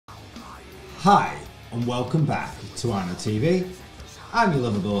Hi and welcome back to Arno TV. I'm your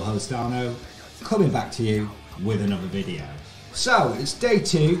lovable host Arno, coming back to you with another video. So it's day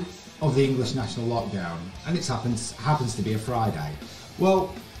 2 of the English national lockdown and it happens to be a Friday.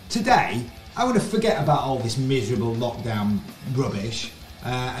 Well, today I want to forget about all this miserable lockdown rubbish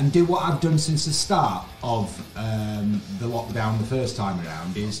and do what I've done since the start of the lockdown the first time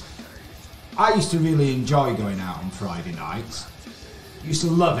around. Is I used to really enjoy going out on Friday nights. Used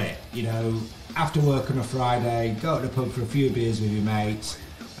to love it, you know, after work on a Friday, go to the pub for a few beers with your mates,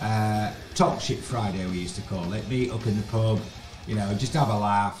 talk shit Friday we used to call it, meet up in the pub, you know, just have a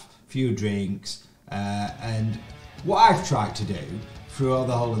laugh, few drinks, and what I've tried to do through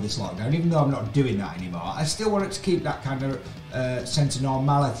the whole of this lockdown, even though I'm not doing that anymore, I still wanted to keep that kind of sense of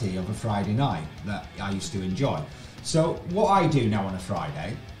normality of a Friday night that I used to enjoy. So what I do now on a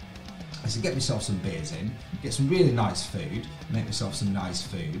Friday is to get myself some beers in, get some really nice food, make myself some nice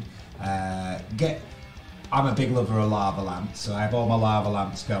food, I'm a big lover of lava lamps, so I have all my lava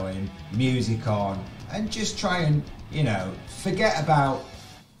lamps going, music on, and just try and, you know, forget about,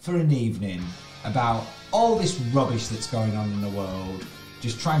 for an evening, about all this rubbish that's going on in the world,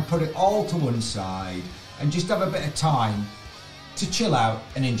 just try and put it all to one side, and just have a bit of time to chill out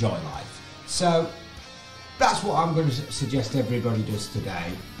and enjoy life. So, that's what I'm going to suggest everybody does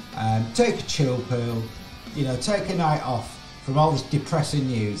today. Take a chill pill, you know, take a night off from all this depressing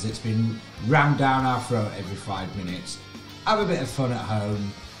news that's been rammed down our throat every 5 minutes. Have a bit of fun at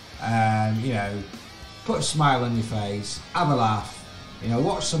home, you know, put a smile on your face, have a laugh, you know,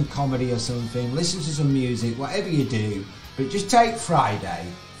 watch some comedy or something, listen to some music, whatever you do, but just take Friday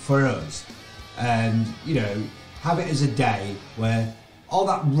for us and, you know, have it as a day where all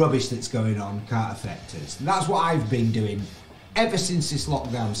that rubbish that's going on can't affect us. And that's what I've been doing ever since this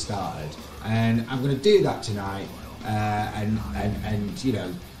lockdown started, and I'm going to do that tonight, and you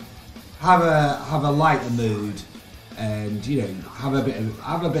know, have a lighter mood, and you know, have a bit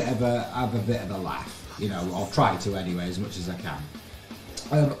of a laugh. You know, I'll try to anyway, as much as I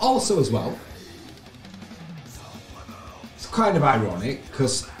can. Also, as well, it's kind of ironic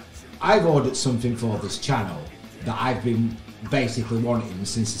because I've ordered something for this channel that I've been basically wanting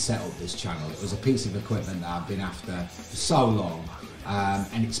since I set up this channel. It was a piece of equipment that I've been after for so long,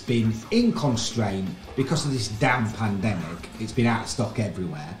 and it's been in constraint because of this damn pandemic. It's been out of stock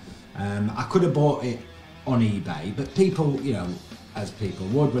everywhere. I could have bought it on eBay, but people, you know, as people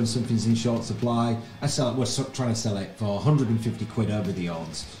would when something's in short supply, we're trying to sell it for 150 quid over the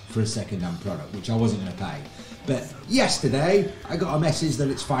odds for a second-hand product, which I wasn't going to pay. But yesterday, I got a message that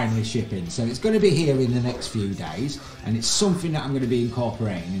it's finally shipping, so it's going to be here in the next few days, and it's something that I'm going to be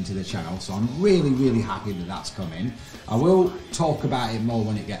incorporating into the channel, so I'm really happy that that's coming. I will talk about it more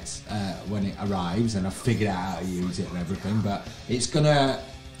when it arrives, and I've figured out how to use it and everything, but it's going to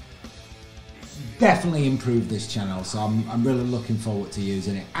definitely improve this channel, so I'm really looking forward to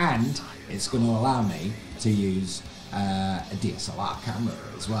using it, and it's going to allow me to use a DSLR camera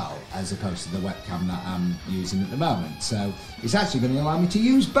as well, as opposed to the webcam that I'm using at the moment. So it's actually going to allow me to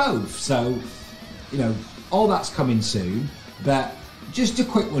use both. So, you know, all that's coming soon, but just a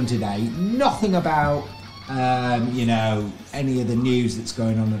quick one today. Nothing about, you know, any of the news that's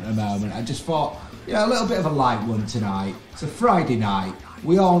going on at the moment. I just thought, you know, a little bit of a light one tonight. It's a Friday night.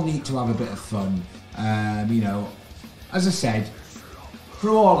 We all need to have a bit of fun. You know, as I said,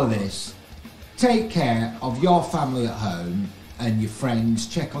 through all of this, take care of your family at home and your friends,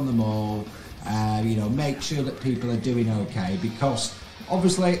 check on them all, you know, make sure that people are doing okay, because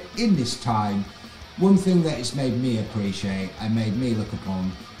obviously in this time, one thing that it's made me appreciate and made me look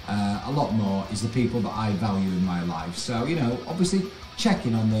upon a lot more is the people that I value in my life. So, you know, obviously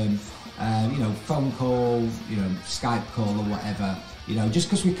checking on them, you know, phone call, you know, Skype call or whatever, you know, just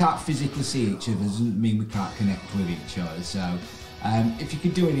because we can't physically see each other doesn't mean we can't connect with each other. So if you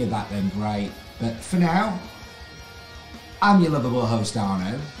could do any of that, then great. But for now, I'm your lovable host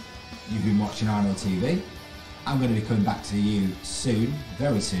Arno. You've been watching Arno TV. I'm going to be coming back to you soon,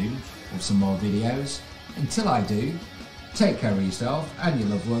 very soon, with some more videos. Until I do, take care of yourself and your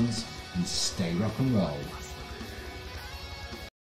loved ones and stay rock and roll.